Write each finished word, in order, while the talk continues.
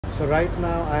So right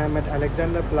now I am at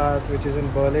Alexanderplatz, which is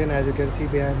in Berlin. As you can see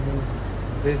behind me,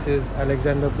 this is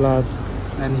Alexanderplatz,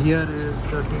 and here is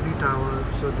the TV tower.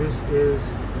 So this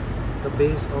is the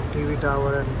base of TV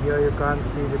tower, and here you can't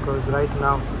see because right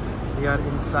now we are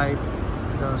inside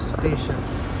the station.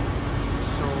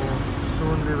 So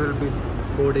soon we will be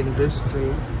boarding this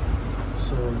train.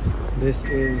 So this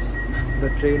is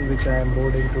the train which I am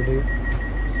boarding today.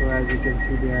 So as you can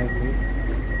see behind me,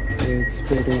 it's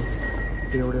pretty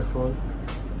beautiful.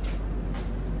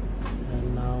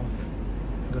 And now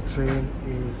the train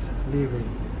is leaving.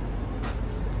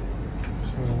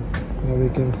 So now we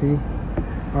can see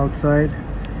outside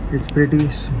it's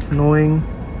pretty snowing,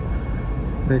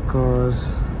 because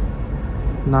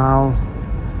now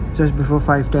just before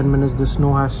 5-10 minutes the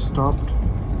snow has stopped.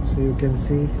 So you can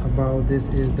see above, this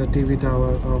is the TV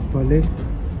tower of Berlin,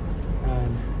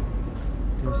 and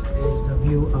this is the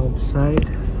view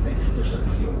outside.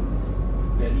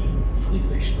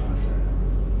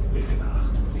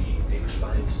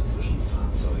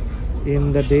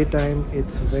 In the daytime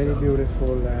it's very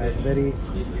beautiful and very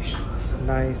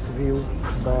nice view,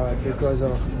 but because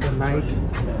of the night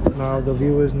now the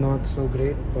view is not so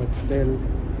great. But still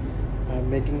I'm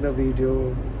making the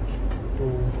video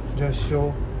to just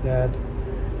show that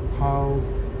how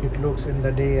it looks in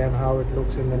the day and how it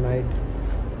looks in the night.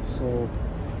 So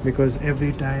because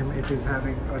every time it is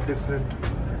having a different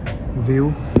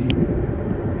view.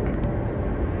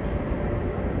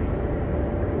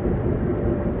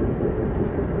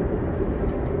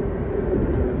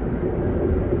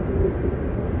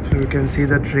 So you can see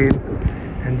the train,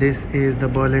 and this is the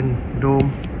Berlin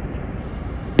Dome.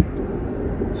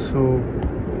 So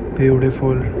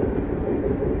beautiful.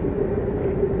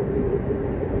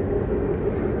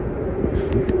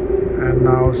 And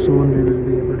now soon we will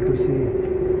be able to see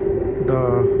the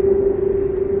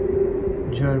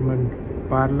German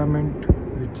Parliament,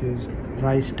 which is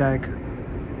Reichstag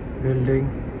building,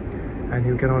 and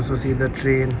you can also see the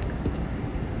train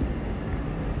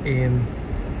in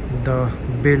the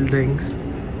buildings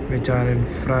which are in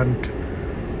front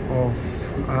of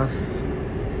us.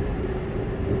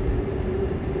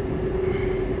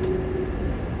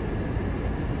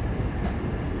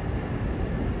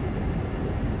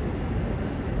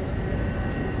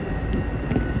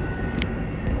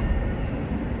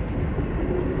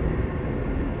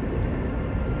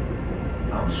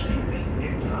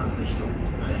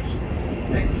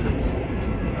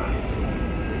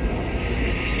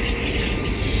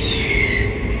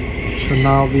 So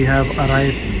now we have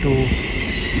arrived to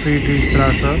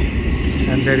Friedrichstraße,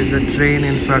 and there is a train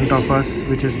in front of us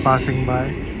which is passing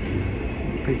by,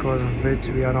 because of which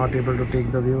we are not able to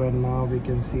take the view. And now we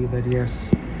can see that yes,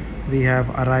 we have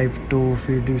arrived to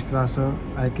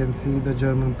Friedrichstraße. I can see the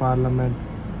German Parliament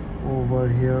over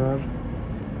here,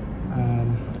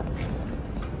 and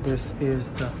this is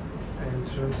the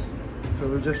entrance. So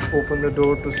we'll just open the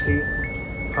door to see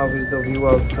how is the view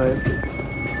outside.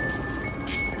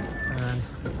 And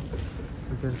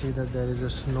you can see that there is a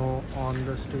snow on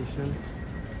the station.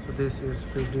 So this is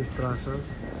Friedrichstraße,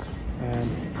 and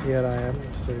here I am.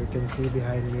 So you can see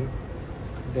behind me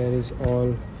there is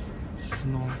all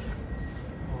snow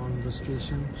on the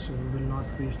station. So we will not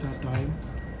waste our time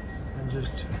and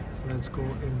just let's go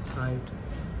inside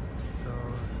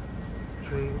the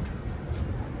train.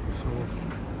 So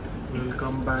we'll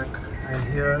come back,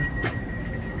 and here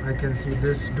I can see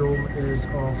this dome is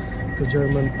of the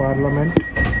German Parliament.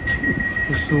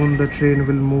 So soon the train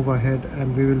will move ahead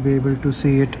and we will be able to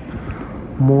see it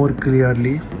more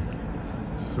clearly.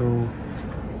 So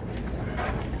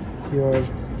here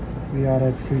we are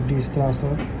at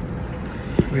Friedrichstraße,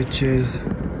 which is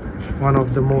one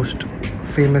of the most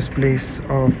famous place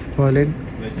of Berlin.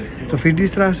 So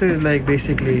Friedrichstraße is like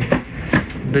basically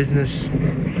business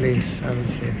place, I would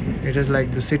say. It is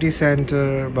like the city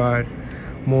center, but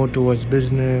more towards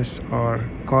business or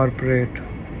corporate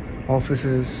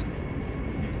offices.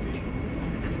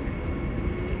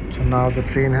 So now the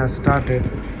train has started,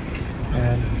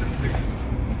 and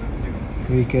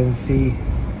we can see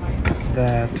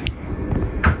that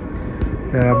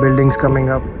there are buildings coming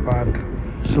up, but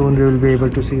soon we will be able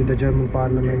to see the German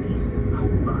Parliament.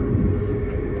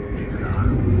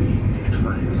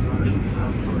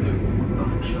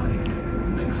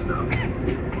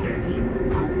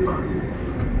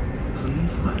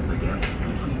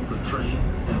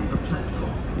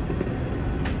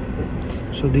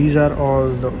 So these are all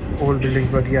the old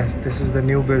buildings, but yes, this is the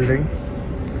new building,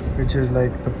 which is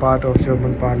like the part of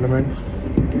German Parliament.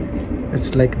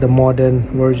 It's like the modern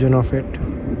version of it.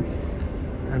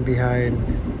 And behind,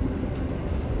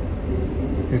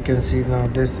 you can see now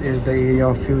this is the area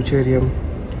of Futurarium,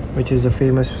 which is a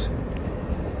famous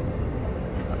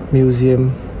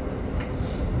museum.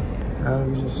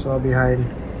 We just saw behind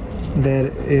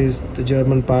there is the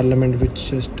German parliament, which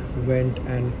just went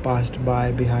and passed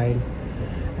by behind,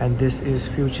 and this is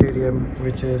Futurium,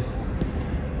 which is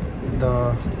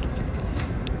the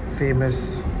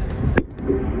famous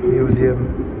museum.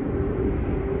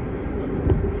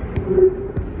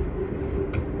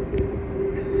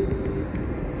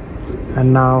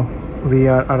 And now we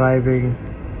are arriving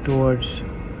towards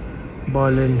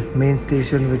Berlin main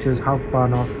station, which is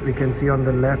Hauptbahnhof. We can see on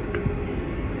the left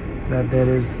that there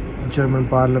is German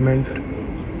parliament,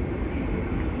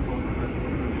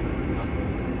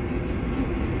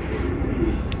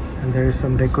 and there is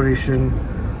some decoration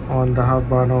on the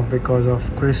Hauptbahnhof because of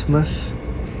Christmas.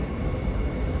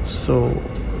 So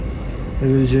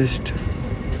we will just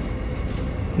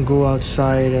go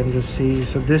outside and just see.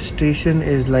 So this station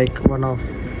is like one of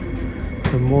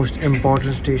the most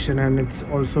important station, and it's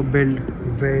also built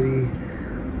very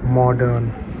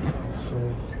modern. So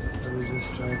I will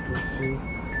just try to see.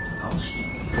 This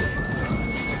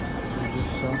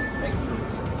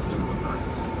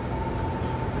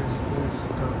is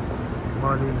the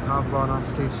Berlin Hauptbahnhof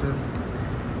station.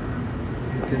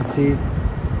 You can see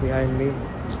behind me.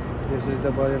 This is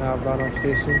the Berlin Hauptbahnhof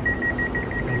station,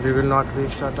 and we will not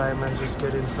waste our time and just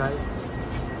get inside.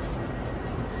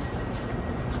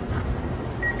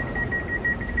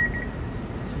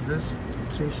 So this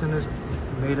station is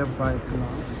made up by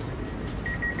glass,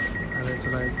 and it's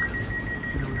like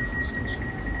a beautiful station.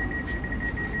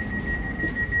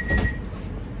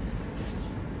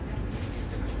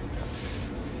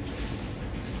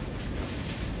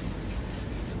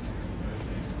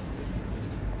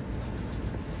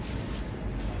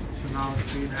 So now the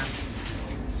train has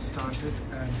started,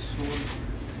 and soon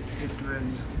it will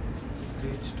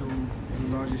reach to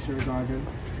Zoological Garden.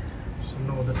 So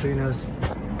no, the train has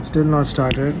still not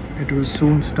started. It will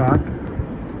soon start.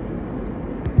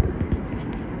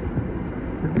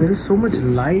 There is so much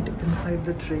light inside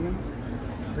the train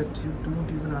that you don't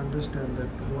even understand that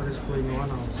what is going on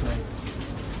outside.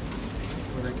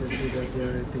 But I can see that they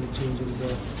are, I think, changing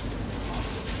the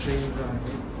train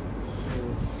driver. So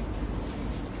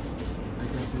I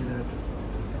can see that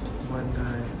one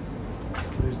guy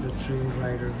who is the train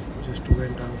rider just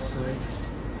went outside.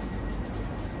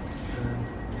 And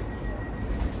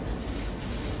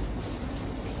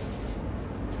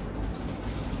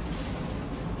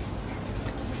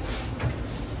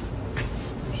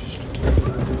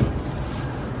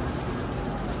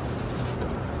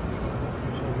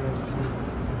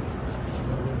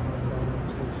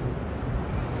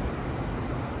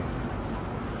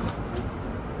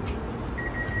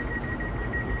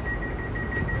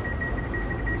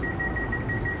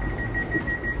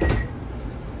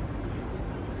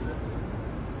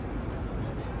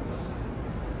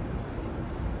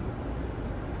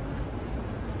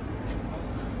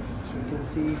you can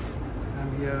see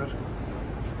I'm here,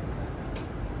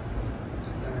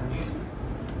 and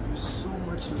there's so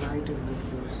much light in the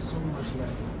place, so much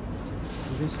light.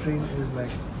 And this train is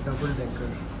like double-decker,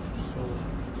 so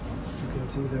you can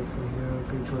see that from here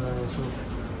people are also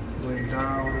going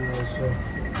down and also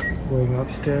going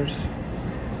upstairs.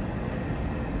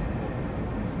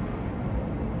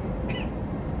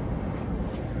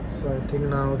 So I think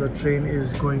now the train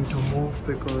is going to move,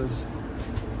 because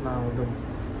now the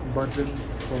button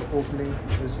for opening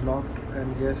is locked,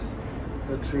 and yes,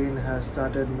 the train has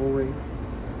started moving.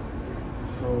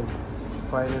 So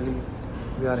finally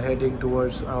we are heading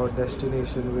towards our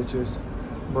destination, which is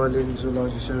Berlin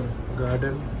Zoological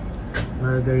Garden,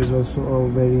 where there is also a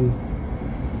very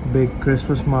big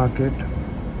Christmas market.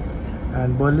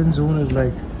 And Berlin Zoo is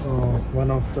like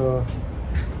one of the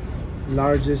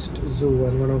largest zoo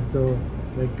and one of the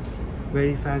like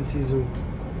very fancy zoo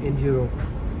in Europe.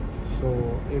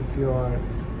 So if you are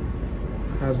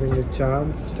having a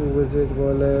chance to visit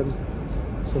Berlin,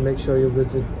 so make sure you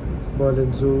visit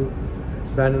Berlin Zoo,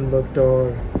 Brandenburg Tor,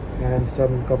 and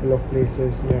some couple of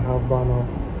places near Hauptbahnhof.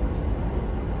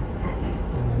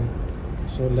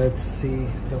 So let's see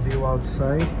the view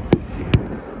outside.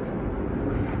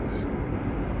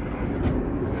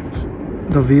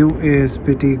 The view is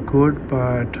pretty good,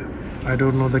 but I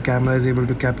don't know the camera is able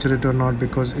to capture it or not,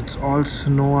 because it's all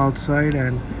snow outside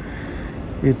and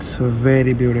it's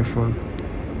very beautiful.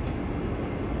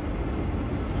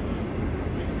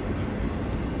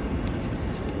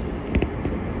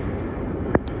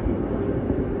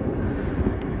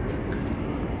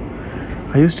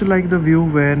 I used to like the view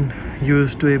when you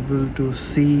used to able to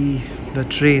see the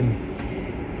train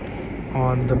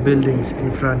on the buildings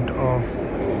in front of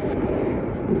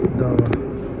the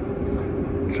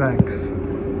tracks,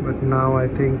 but now I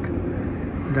think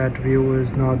that view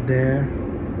is not there,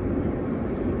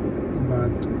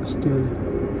 but still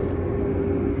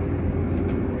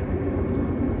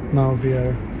now we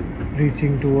are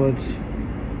reaching towards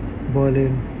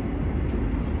Berlin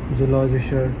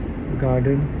Zoologischer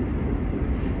Garden.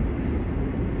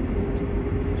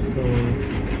 So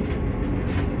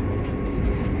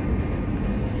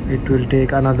it will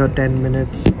take another 10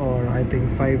 minutes or I think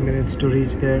 5 minutes to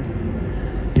reach there.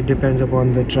 It depends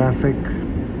upon the traffic.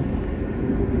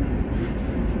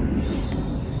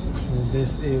 So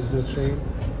this is the train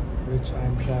which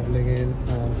I'm traveling in.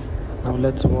 Now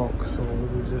let's walk. So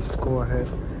we'll just go ahead.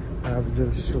 I will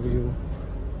just show you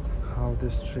how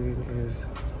this train is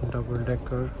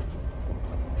double-decker.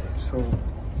 So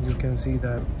you can see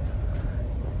that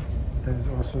there is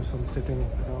also some sitting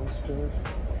downstairs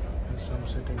and some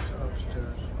sittings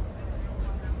upstairs.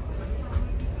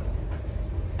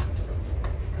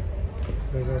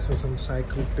 There's also some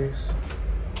cycle place.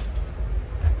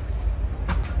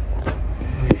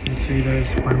 You can see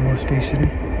there's one more station,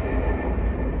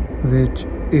 which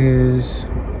is,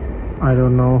 I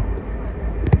don't know,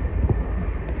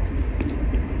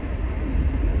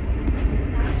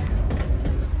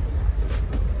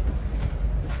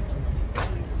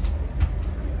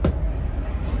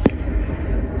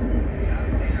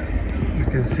 you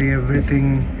can see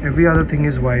every other thing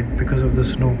is white because of the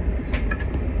snow.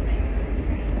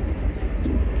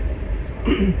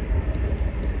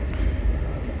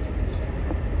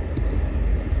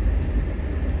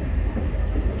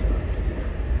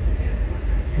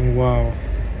 Wow.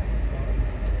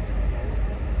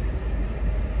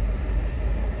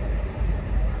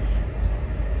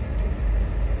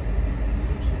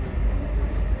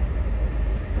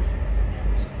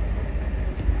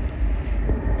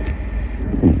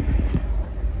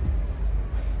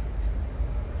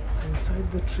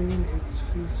 Inside the train it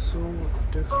feels so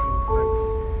different. Like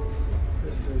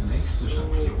this is so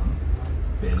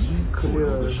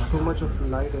clear, so much of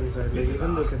light inside. Like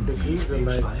even they can decrease the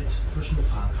light.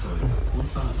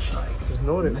 There's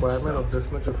no requirement of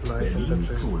this much of light in the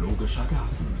train,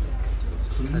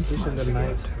 at least in the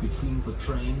night. Between the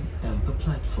train and the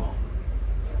platform.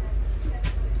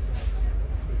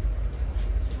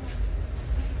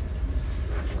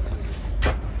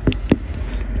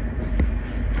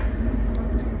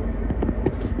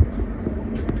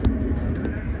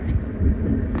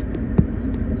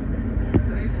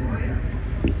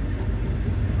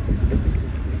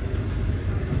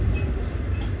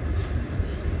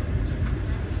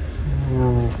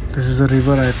 This is a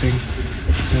river, I think,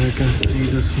 and you can see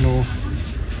the snow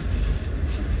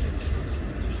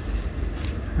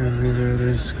everywhere.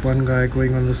 There's one guy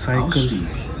going on the cycle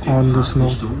on the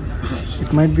snow.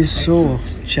 It might be so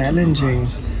challenging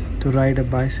to ride a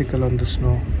bicycle on the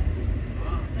snow.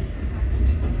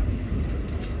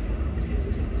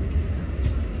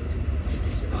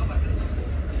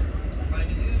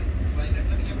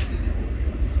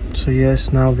 So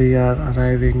yes, now we are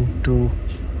arriving to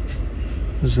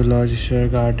Zoologischer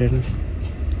Garden.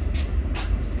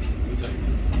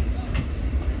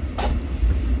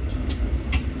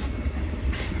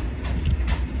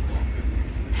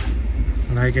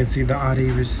 And I can see the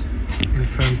RE which in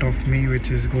front of me,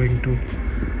 which is going to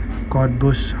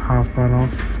Cottbus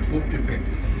Hauptbahnhof.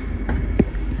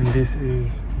 And this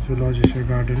is Zoologischer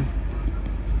Garden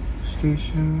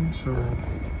station. So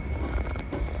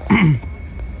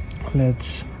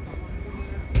let's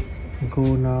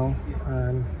go now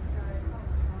and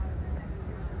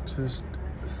just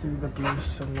see the place.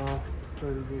 So now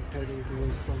we'll be heading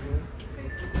towards from here.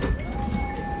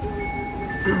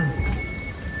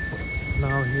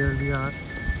 Now here we are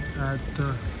at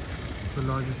the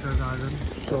Zoologischer Garden.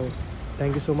 So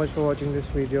thank you so much for watching this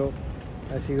video.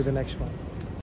 I'll see you in the next one.